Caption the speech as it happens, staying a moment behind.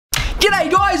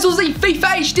G'day guys, Aussie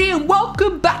FIFA HD and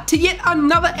welcome back to yet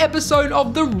another episode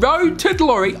of the Road to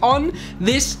Glory on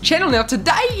this channel. Now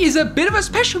today is a bit of a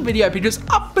special video because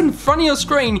up in front of your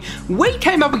screen we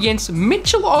came up against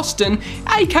Mitchell Austin,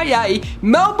 aka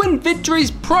Melbourne Victory's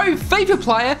pro FIFA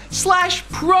player slash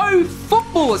pro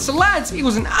footballer. So lads, it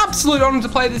was an absolute honour to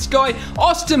play this guy,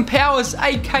 Austin Powers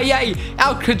aka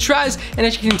Alcatraz, and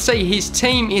as you can see his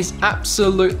team is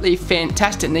absolutely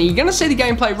fantastic. Now you're going to see the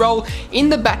gameplay roll in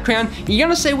the background. You're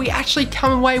going to see we actually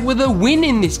come away with a win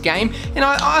in this game, and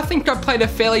I think I played a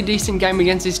fairly decent game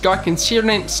against this guy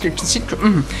considering he's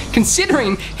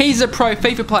a pro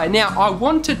FIFA player. Now I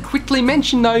want to quickly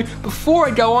mention though, before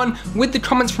I go on with the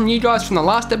comments from you guys from the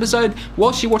last episode,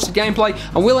 whilst you watch the gameplay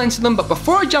I will answer them, but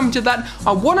before I jump into that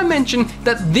I want to mention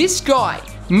that this guy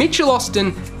Mitchell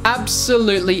Austin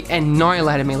absolutely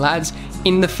annihilated me, lads,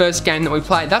 in the first game that we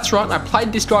played. That's right, I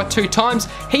played this guy 2 times.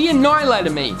 He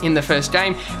annihilated me in the first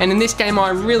game, and in this game I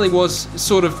really was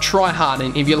sort of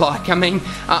try-harding, if you like. I mean,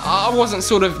 I wasn't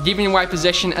sort of giving away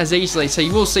possession as easily, so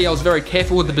you will see I was very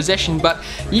careful with the possession, but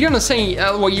you're going to see,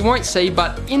 well, you won't see,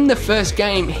 but in the first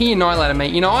game he annihilated me.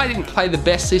 You know, I didn't play the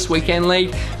best this weekend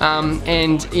league,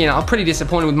 and you know, I'm pretty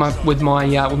disappointed with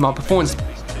my performance,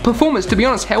 to be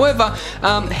honest. However,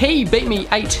 he beat me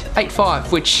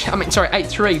 8-5, which, I mean, sorry,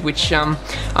 8-3, which,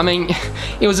 I mean,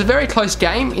 it was a very close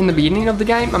game in the beginning of the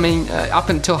game. I mean, up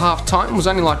until half time, it was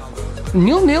only like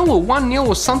 0-0 or 1-0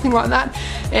 or something like that,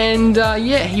 and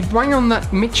yeah, he brought on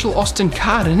that Mitchell Austin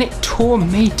card and it tore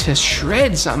me to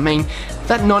shreds. I mean,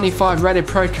 that 95 rated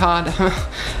pro card,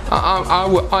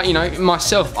 you know,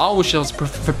 myself, I wish I was a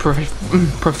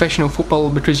professional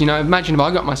footballer, because, you know, imagine if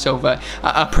I got myself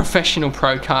a professional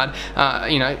pro card,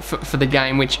 you know, for the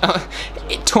game, which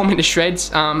it tore me to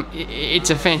shreds.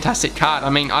 It's a fantastic card. I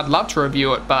mean, I'd love to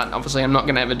review it, but obviously I'm not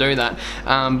going to ever do that.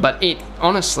 But it,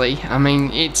 honestly, I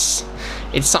mean, it's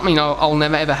something I'll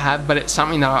never ever have, but it's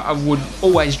something that I would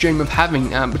always dream of having,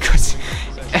 because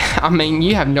I mean,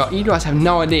 you guys have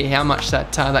no idea how much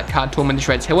that card tore me to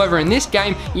shreds. However, in this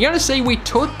game, you're going to see we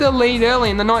took the lead early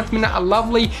in the 9th minute, a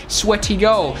lovely sweaty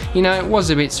goal. You know, it was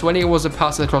a bit sweaty, it was a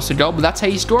pass across the goal, but that's how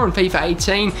you score in FIFA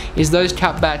 18, is those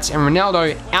cutbacks. And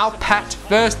Ronaldo, our Pat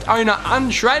first owner,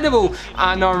 untradeable,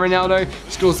 Ronaldo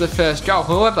scores the first goal.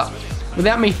 However,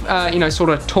 without me, you know, sort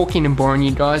of talking and boring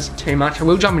you guys too much, I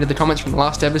will jump into the comments from the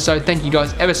last episode. Thank you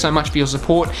guys ever so much for your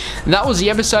support. That was the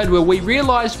episode where we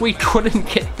realised we couldn't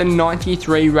get the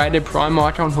 93 rated prime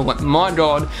icon Hullet. My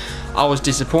god, I was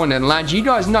disappointed. And lads, you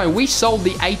guys know we sold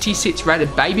the 86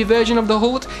 rated baby version of the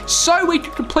Hullet so we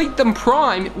could complete them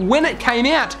prime when it came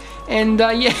out. And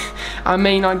yeah, I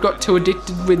mean, I got too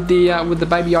addicted with the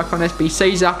baby icon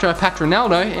SBCs after I packed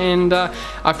Ronaldo, and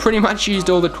I pretty much used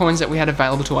all the coins that we had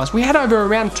available to us. We had over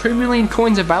around 2 million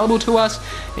coins available to us,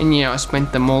 and yeah, I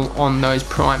spent them all on those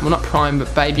prime, well, not prime,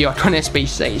 but baby icon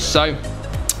SBCs. So,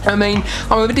 I mean,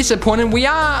 I'm a bit disappointed. We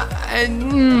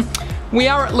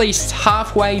are at least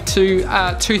halfway to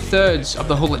 2/3 of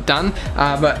the Hullet done,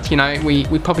 but you know, we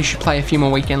probably should play a few more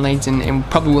weekend leagues, and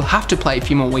probably will have to play a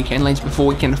few more weekend leagues before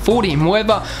we can afford him.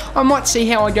 However, I might see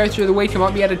how I go through the week. I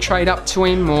might be able to trade up to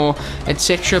him or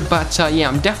etc. But yeah,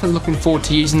 I'm definitely looking forward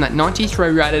to using that 93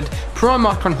 rated prime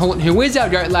icon Hullet, who is our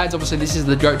GOAT, lads. Obviously, this is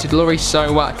the GOAT to glory,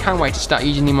 so can't wait to start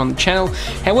using him on the channel.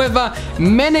 However,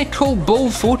 Manical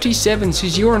Bull 47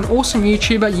 says, "You're an awesome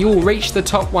YouTuber. You will reach the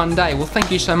top one day." Well,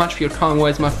 thank you so much for your kind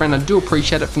words, my friend. I do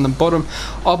appreciate it from the bottom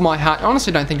of my heart. I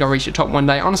honestly don't think I'll reach the top one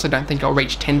day. I honestly don't think I'll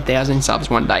reach 10,000 subs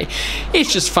one day.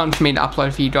 It's just fun for me to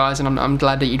upload for you guys, and I'm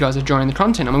glad that you guys are enjoying the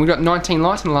content. I mean, we got 19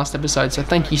 likes in the last episode, so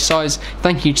thank you guys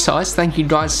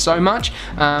so much.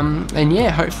 And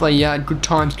yeah, hopefully good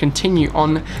times continue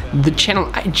on the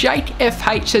channel. Jake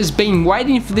FH has been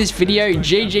waiting for this video.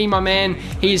 GG, my man,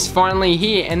 he is finally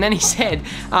here. And then he said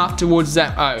afterwards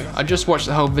that, oh, I just watched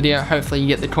the whole video, hopefully you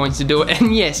get the coins to do it.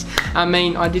 And yes, I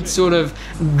mean, I did sort of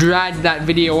drag that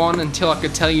video on until I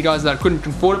could tell you guys that I couldn't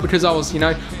afford it, because I was, you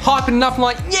know, hyping it up. I'm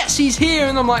like, yes, he's here,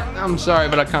 and I'm like, I'm sorry,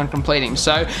 but I can't complete him.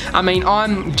 So, I mean,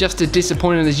 I'm just as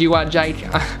disappointed as you are, Jake.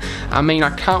 I mean,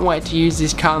 I can't wait to use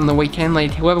this card in the weekend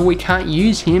league. However, we can't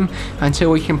use him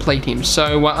until we complete him.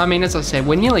 So, I mean, as I said,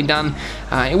 we're nearly done.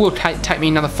 It will take me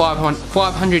another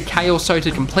 500k or so to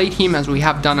complete him, as we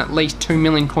have done at least 2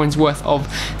 million coins worth of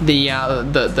the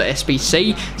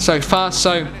SBC so far.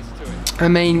 So, I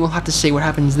mean, we'll have to see what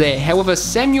happens there. However,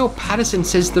 Samuel Patterson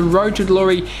says the road to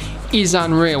glory is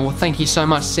unreal. Well, thank you so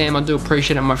much, Sam. I do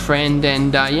appreciate it, my friend.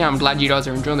 And yeah, I'm glad you guys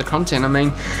are enjoying the content. I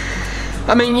mean,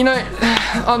 I mean, you know,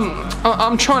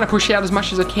 I'm trying to push out as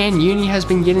much as I can. Uni has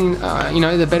been getting, you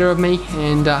know, the better of me,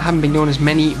 and I haven't been doing as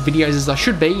many videos as I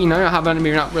should be. You know, I have only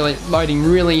been loading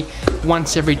really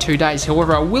once every 2 days.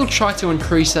 However, I will try to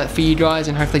increase that for you guys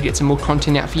and hopefully get some more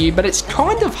content out for you. But it's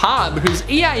kind of hard because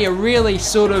EA are really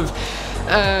sort of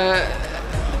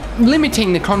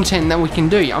limiting the content that we can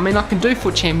do. I mean, I can do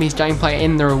FUT Champions gameplay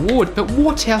and the reward, but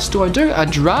what else do I do? A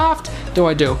draft? Do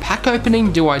I do a pack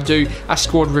opening? Do I do a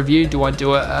squad review? Do I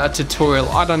do a tutorial?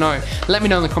 I don't know. Let me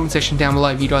know in the comment section down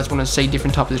below if you guys want to see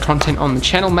different types of content on the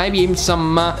channel, maybe even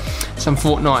some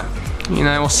Fortnite. You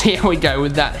know, we'll see how we go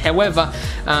with that. However,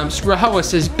 Rahowa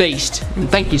says beast, and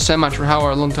thank you so much,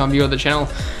 Rahowa, a long time viewer of the channel.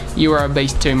 You are a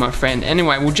beast too, my friend.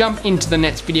 Anyway, we'll jump into the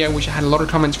next video, which I had a lot of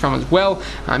comments from as well.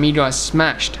 You guys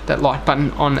smashed that like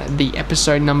button on the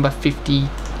episode number 58,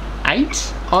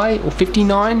 or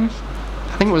 59.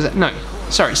 I think it was, no,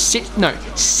 sorry,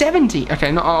 70.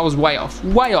 Okay, no, I was way off.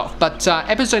 But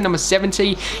episode number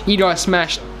 70, you guys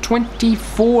smashed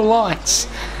 24 likes.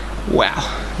 Wow,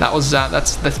 that was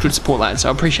that's good support, lads. So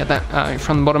I appreciate that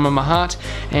from the bottom of my heart,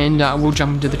 and we'll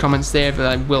jump into the comments there, but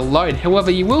they will load.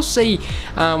 However, you will see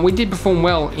we did perform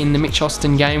well in the Mitch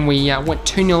Austin game. We went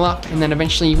 2-0 up, and then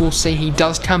eventually you will see he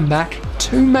does come back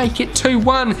to make it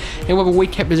 2-1. However, we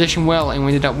kept possession well, and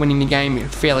we ended up winning the game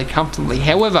fairly comfortably.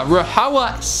 However,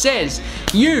 Rahowa says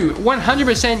you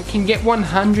 100% can get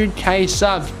 100k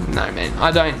subs. No, man,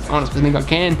 I don't honestly think I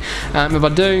can. If I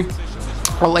do,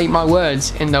 I'll eat my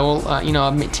words, and I will, you know,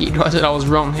 admit to you guys that I was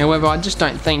wrong. However, I just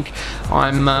don't think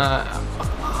I'm, I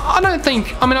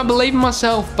mean, I believe in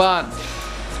myself, but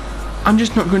I'm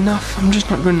just not good enough. I'm just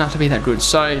not good enough to be that good.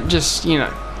 So, just, you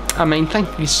know, I mean,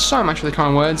 thank you so much for the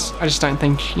kind words. I just don't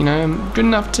think, you know, I'm good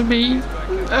enough to be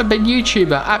a big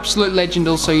YouTuber. Absolute legend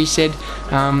also, you said,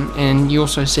 and you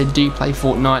also said, do you play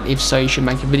Fortnite? If so, you should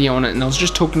make a video on it. And I was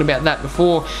just talking about that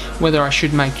before, whether I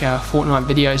should make Fortnite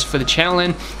videos for the channel.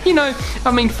 And, you know,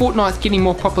 I mean, Fortnite's getting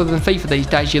more popular than FIFA these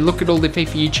days. You look at all the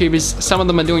FIFA YouTubers, some of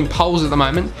them are doing polls at the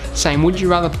moment, saying, would you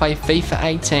rather play FIFA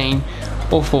 18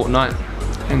 or Fortnite?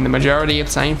 And the majority are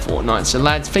saying Fortnite. So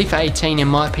lads, FIFA 18 in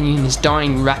my opinion is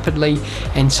dying rapidly,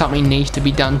 and something needs to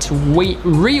be done to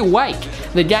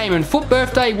reawake the game. And FUT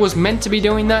Birthday was meant to be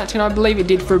doing that, and I believe it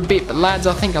did for a bit, but lads,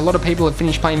 I think a lot of people have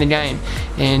finished playing the game,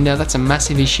 and that's a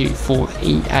massive issue for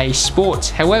EA Sports.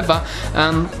 However,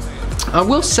 I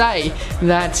will say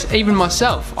that even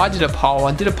myself, I did a poll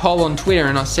on Twitter,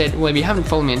 and I said, well, if you haven't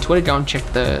followed me on Twitter, go and check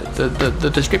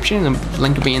the description, the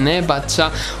link will be in there. But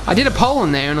I did a poll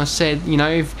in there, and I said, you know,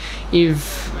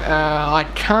 if I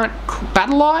can't I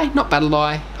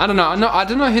don't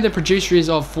know who the producer is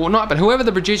of Fortnite, but whoever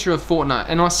the producer of Fortnite,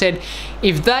 and I said,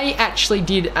 if they actually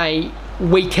did a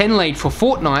weekend league for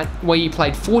Fortnite where you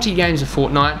played 40 games of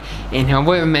Fortnite, and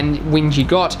however many wins you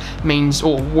got means,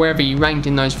 or wherever you ranked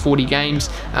in those 40 games,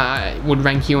 would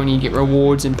rank you, and you get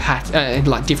rewards and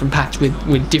like different packs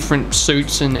with different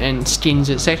suits and skins,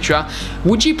 etc.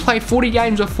 Would you play 40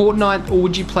 games of Fortnite, or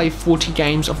would you play 40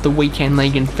 games of the weekend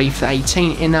league in FIFA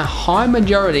 18? And a high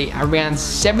majority, around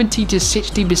 70 to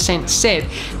 60%, said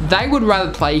they would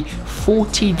rather play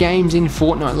 40 games in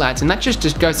Fortnite, lads. And that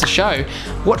just goes to show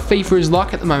what FIFA is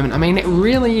like at the moment. I mean, it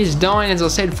really is dying. As I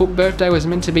said, FUT Birthday was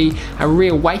meant to be a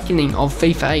reawakening of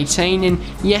FIFA 18, and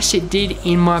yes, it did,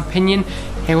 in my opinion.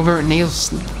 However, it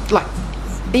needs, like,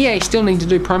 EA still need to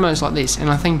do promos like this, and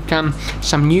I think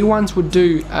some new ones would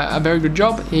do a very good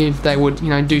job if they would, you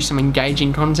know, do some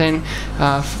engaging content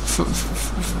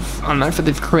I don't know, for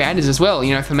the creators as well,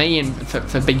 you know, for me and for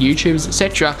big YouTubers,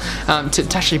 etc.,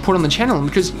 to actually put on the channel.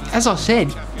 Because, as I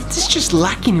said, it's just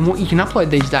lacking in what you can upload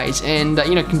these days, and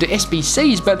you know, can do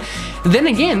SBCs, but then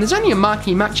again, there's only a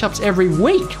marquee matchups every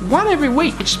week, one every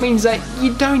week, which means that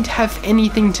you don't have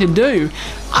anything to do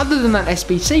other than that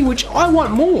SBC, which I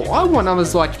want more. I want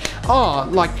others like, oh,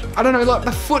 like, I don't know, like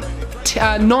the FUT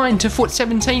 9 to FUT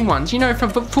 17 ones, you know,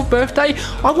 from FUT Birthday.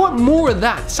 I want more of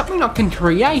that, something I can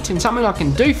create and something I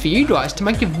can do for you guys to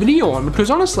make a video on, because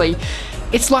honestly,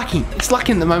 it's lacking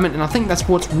at the moment, and I think that's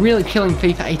what's really killing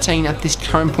FIFA 18 at this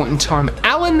current point in time.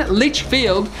 Alan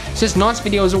Litchfield says, nice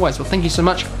video as always. Well, thank you so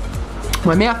much.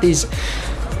 My mouth is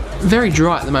very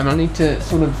dry at the moment. I need to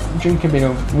sort of drink a bit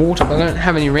of water, but I don't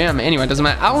have any around me. Anyway, it doesn't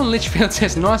matter. Alan Litchfield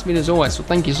says, nice video as always. So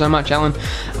thank you so much, Alan.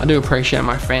 I do appreciate it,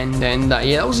 my friend. And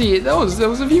yeah, there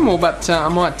was a few more, but I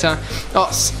might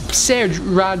Sarah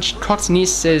Raj Kotnis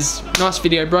says, nice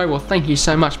video, bro. Well, thank you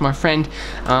so much, my friend.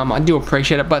 I do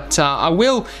appreciate it, but I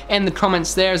will end the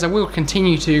comments there, as I will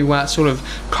continue to sort of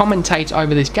commentate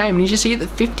over this game. And you just see at the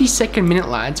 52nd minute,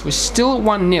 lads, we're still at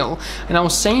 1-0, and I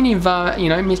was seeing if you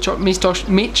know,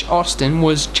 Mitch Austin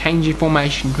was changing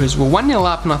formation, because we're 1-0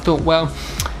 up, and I thought, well,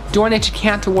 do I need to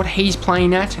counter what he's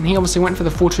playing at? And he obviously went for the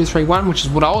 4-2-3-1, which is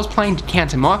what I was playing to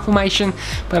counter my formation,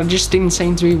 but it just didn't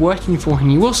seem to be working for him.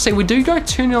 You will see we do go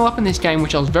 2-0 up in this game,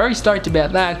 which I was very stoked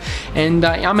about that. And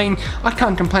I mean, I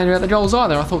can't complain about the goals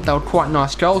either. I thought they were quite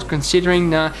nice goals, considering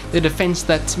the defence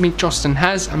that Mitch Austin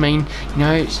has. I mean, you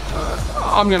know,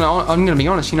 I'm gonna be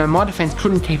honest. You know, my defence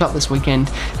couldn't keep up this weekend,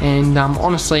 and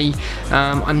honestly,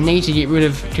 I need to get rid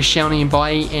of Koscielny and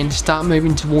Bailly and start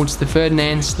moving towards the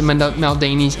Ferdinands, the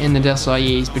Maldinis, and the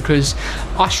Desailly's, because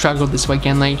I struggled this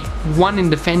weekend, league. 1 in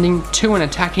defending, 2 in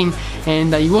attacking,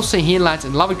 and you will see here, lads,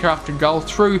 a lovely crafted goal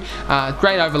through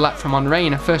great overlap from Henry,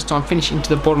 and a first time finish into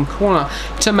the bottom corner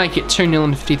to make it 2-0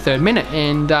 in the 53rd minute.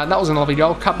 And that was a lovely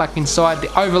goal. Cut back inside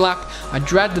the overlap, I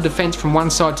dragged the defence from one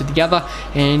side to the other,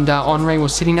 and Henry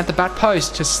was sitting at the back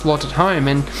post to slot it home.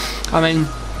 And I mean,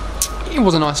 it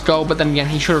was a nice goal, but then again,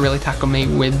 he should have really tackled me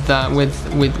with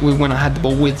when I had the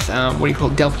ball with what do you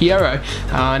call it, Del Piero,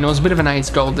 and it was a bit of an AIDS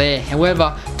goal there.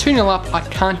 However, 2-0 up, I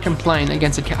can't complain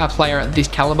against a player at this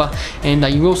caliber, and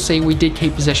you will see we did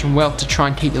keep possession well to try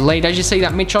and keep the lead. As you see,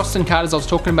 that Mitch Austin card, as I was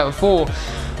talking about before,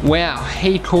 wow,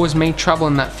 he caused me trouble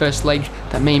in that first leg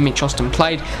that me and Mitch Austin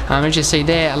played. As you see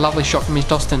there, a lovely shot from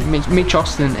Mitch Austin,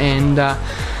 and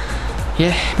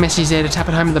yeah, Messi's there to tap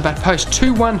it home at the back post.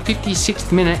 2-1,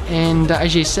 56th minute, and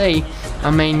as you see,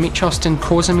 I mean, Mitch Austin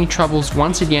causing me troubles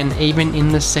once again, even in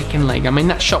the second leg. I mean,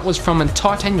 that shot was from a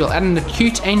tight angle, at an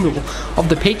acute angle of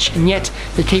the pitch, and yet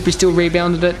the keeper still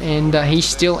rebounded it, and he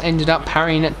still ended up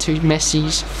parrying it to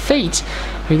Messi's feet,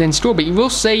 who then scored. But you will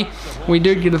see, we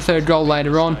do get a third goal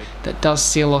later on that does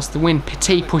seal us the win.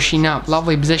 Petit pushing up,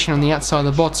 lovely possession on the outside of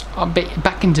the box,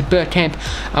 back into Bergkamp.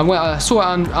 Well, I saw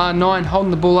R9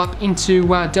 holding the ball up into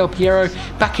Del Piero,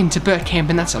 back into Bergkamp,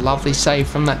 and that's a lovely save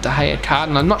from that De Gea card.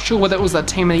 And I'm not sure whether it was that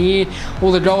team of the year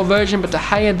or the goal version, but De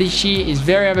Gea this year is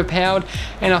very overpowered,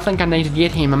 and I think I need to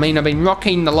get him. I mean, I've been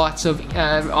rocking the likes of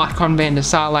Icon Van der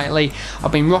Sar lately.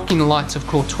 I've been rocking the likes of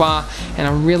Courtois, and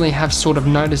I really have sort of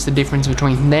noticed the difference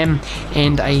between them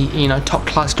and a top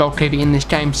class goalkeeper in this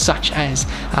game, such as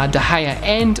De Gea.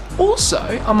 And also,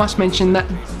 I must mention that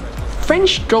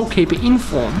French goalkeeper in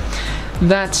form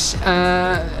that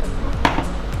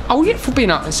I will get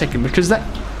Fabinho in a second, because that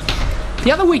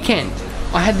the other weekend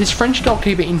I had this French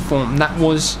goalkeeper in form that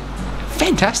was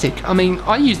fantastic. I mean,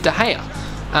 I used De Gea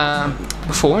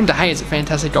before, and De Gea is a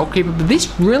fantastic goalkeeper, but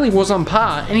this really was on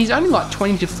par, and he's only like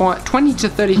 20 to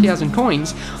 30,000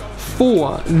 coins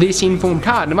for this informed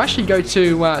card. And I'm actually go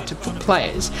to FUT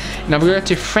players, and I'll go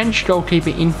to French goalkeeper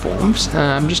informs.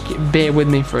 Just bear with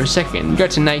me for a second. Go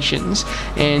to nations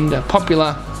and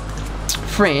popular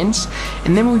France,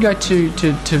 and then we go to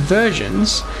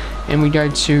versions, and we go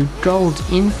to gold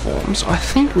informs. I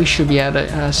think we should be able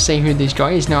to see who this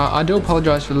guy is. Now, I do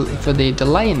apologise for the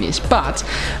delay in this, but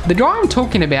the guy I'm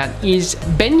talking about is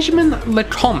Benjamin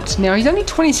Lecomte. Now, he's only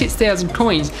 26,000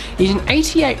 coins. He's an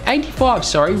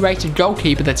 85 rated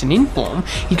goalkeeper that's an inform.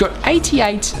 He's got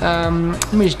 88,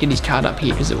 let me just get his card up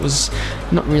here, because it was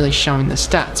not really showing the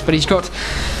stats, but he's got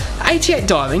 88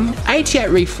 diving, 88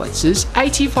 reflexes,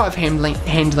 85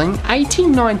 handling,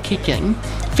 89 kicking,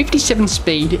 57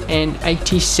 speed, and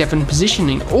 87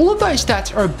 positioning. All of those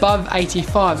stats are above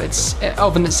 85. It's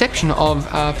of an exception of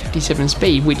 57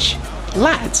 speed, which,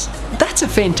 lads, that's a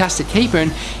fantastic keeper.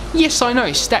 And yes, I know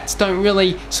stats don't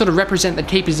really sort of represent the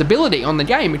keeper's ability on the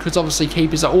game, because obviously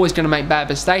keepers are always going to make bad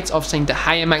mistakes. I've seen De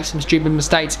Gea make some stupid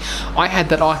mistakes. I had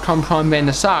that Icon Prime Van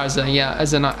der Sar as an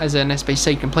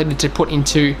SBC completed to put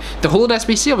into the Hullet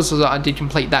SBC. Obviously, I did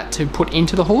complete that to put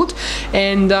into the Hullet,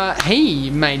 and he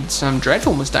made some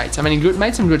dreadful mistakes. I mean, he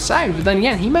made some good saves, but then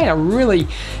again, he made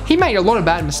a lot of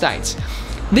bad mistakes.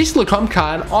 This Lecomte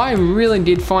card, I really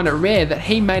did find it rare that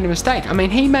he made a mistake. I mean,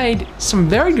 he made some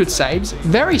very good saves,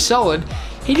 very solid.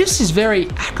 He just is very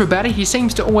acrobatic. He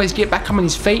seems to always get back up on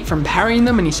his feet from parrying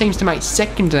them, and he seems to make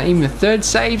second and even the third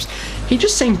saves. He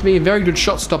just seems to be a very good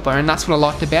shot stopper, and that's what I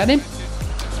liked about him.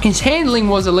 His handling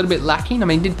was a little bit lacking. I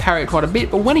mean, he did parry it quite a bit,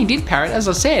 but when he did parry it, as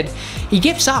I said, he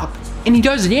gets up and he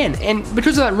goes again. And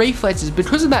because of that reflexes,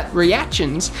 because of those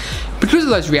reactions,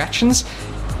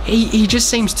 he just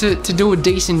seems to do a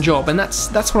decent job, and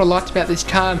that's what I liked about this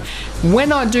card.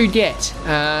 When I do get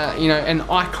you know, an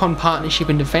icon partnership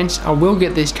in defense, I will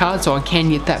get this card, so I can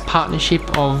get that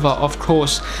partnership of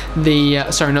course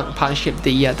the sorry, not the partnership,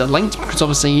 the linked, because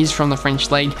obviously he's from the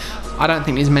French league. I don't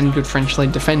think there's many good French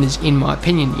league defenders in my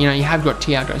opinion. You know, you have got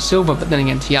Thiago Silva, but then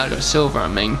again, Thiago Silva, I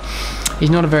mean,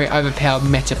 he's not a very overpowered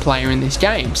meta player in this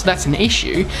game, so that's an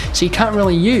issue. So you can't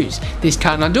really use this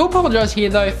card. And I do apologise here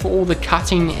though for all the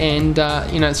cutting and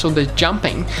you know, sort of the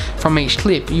jumping from each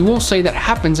clip. You will see that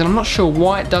happens, and I'm not sure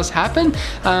why it does happen,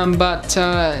 but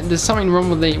there's something wrong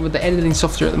with the editing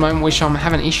software at the moment, which I'm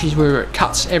having issues where it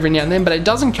cuts every now and then. But it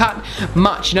doesn't cut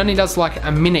much. It only does like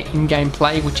a minute in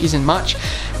gameplay, which isn't much.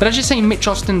 But as you see, Mitch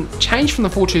Austin changed from the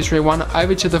 4-2-3-1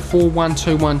 over to the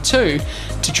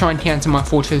 4-1-2-1-2 to try and counter my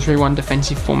 4-2-3-1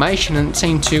 defensive formation, and it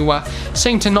seemed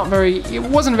to not very, it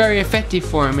wasn't very effective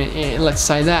for him, let's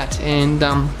say that. And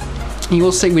you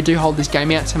will see we do hold this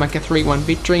game out to make a 3-1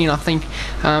 victory, and I think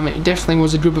it definitely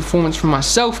was a good performance from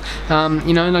myself.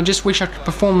 You know, and I just wish I could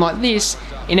perform like this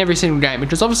in every single game,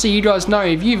 because obviously you guys know,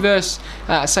 if you verse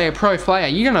say a pro player,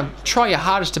 you're going to try your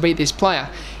hardest to beat this player.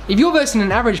 If you're versing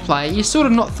an average player, you're sort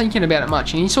of not thinking about it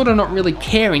much, and you're sort of not really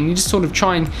caring. You're just sort of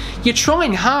you're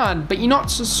trying hard, but you're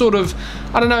not sort of,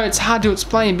 I don't know, it's hard to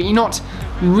explain, but you're not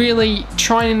really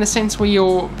trying in the sense where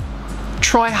you're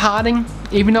try-harding,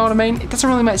 if you know what I mean. It doesn't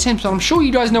really make sense, but I'm sure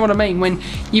you guys know what I mean. When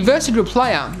you verse a good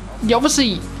player, you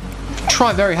obviously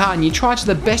try very hard, and you try to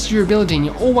the best of your ability, and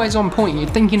you're always on point, you're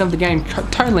thinking of the game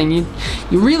totally, and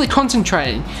you're really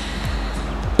concentrating.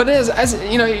 But as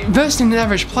you know, versed in an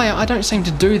average player, I don't seem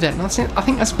to do that, and I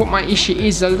think that's what my issue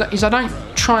is I don't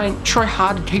try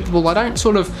hard to keep the ball. I don't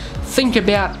sort of think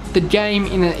about the game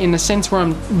in a sense where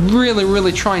I'm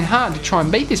really trying hard to try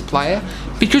and beat this player,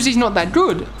 because he's not that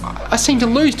good. I seem to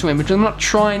lose to him because I'm not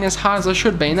trying as hard as I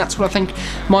should be, and that's what I think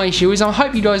my issue is. I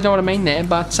hope you guys know what I mean there,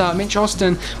 but Mitch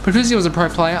Austin, because he was a pro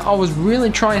player, I was really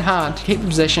trying hard to keep the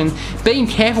possession, being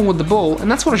careful with the ball,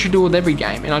 and that's what I should do with every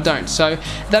game, and I don't. So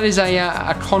that is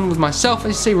a con with myself. As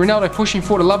you see, Ronaldo pushing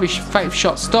forward, a lovely fake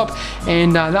shot stop,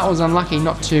 and that was unlucky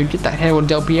not to get that header with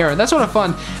Del Piero. That's what I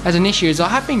find as an issue, is I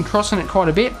have been crossing it quite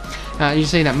a bit. You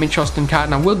see that Mitch Austin card,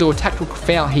 and I will do a tactical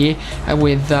foul here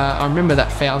with, I remember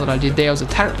that foul that I did there. It was a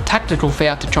tactical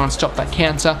foul to try and stop that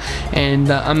counter,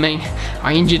 and I mean,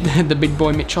 I injured the big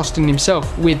boy Mitch Austin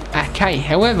himself with a K.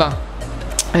 However,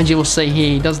 as you will see here,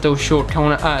 he does do a short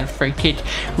corner, free kick.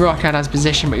 Rijkaard has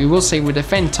possession, but we will see we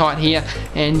defend tight here,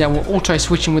 and we're auto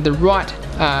switching with the right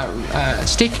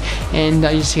stick, and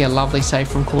you see a lovely save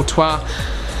from Courtois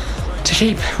to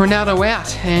keep Ronaldo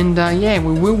out, and yeah,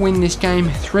 we will win this game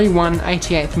 3-1,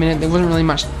 88th minute. There wasn't really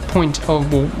much point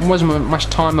of, well, wasn't much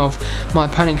time of my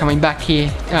opponent coming back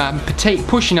here. Petit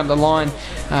pushing up the line,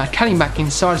 cutting back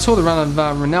inside. Saw the run of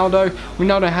Ronaldo.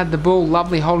 Ronaldo had the ball,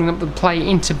 lovely holding up the play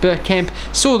into Bergkamp.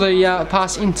 Saw the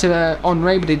pass into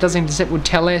Henry, but he does intercept with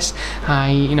Telles.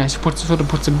 He, you know, sort of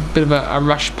puts a bit of a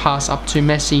rush pass up to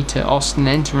Messi, to Austin,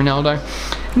 and to Ronaldo.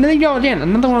 And there you go again,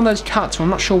 another one of those cuts. I'm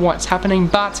not sure why it's happening,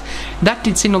 but that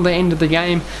did signal the end of the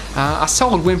game. A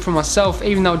solid win for myself,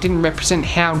 even though it didn't represent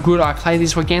how good I played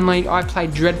this weekend league. I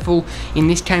played dreadful in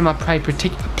this game. I played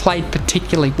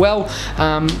particularly well.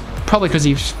 Probably because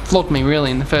he flogged me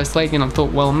really in the first league, and I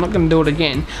thought, well, I'm not going to do it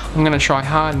again. I'm going to try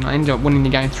hard, and I ended up winning the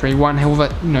game 3-1.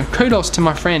 However, you know, kudos to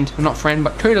my friend, well, not friend,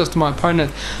 but kudos to my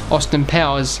opponent, Austin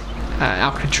Powers,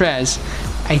 Alcatraz,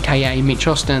 aka Mitch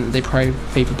Austin, the pro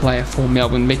FIFA player for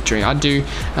Melbourne Victory. I do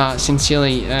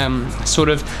sincerely sort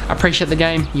of appreciate the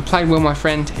game. You played well, my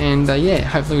friend, and yeah,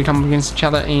 hopefully we come up against each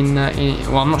other in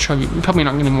well, I'm not sure, you're probably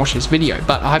not going to watch this video,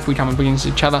 but I hope we come up against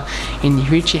each other in the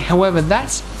future. However,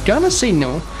 that's going to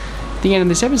signal the end of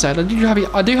this episode.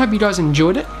 I do hope you guys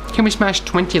enjoyed it. Can we smash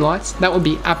 20 likes? That would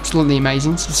be absolutely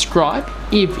amazing. Subscribe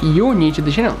if you're new to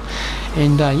the channel,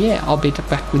 and yeah, I'll be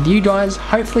back with you guys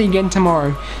hopefully again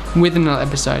tomorrow with another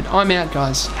episode. I'm out,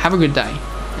 guys. Have a good day,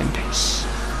 and peace.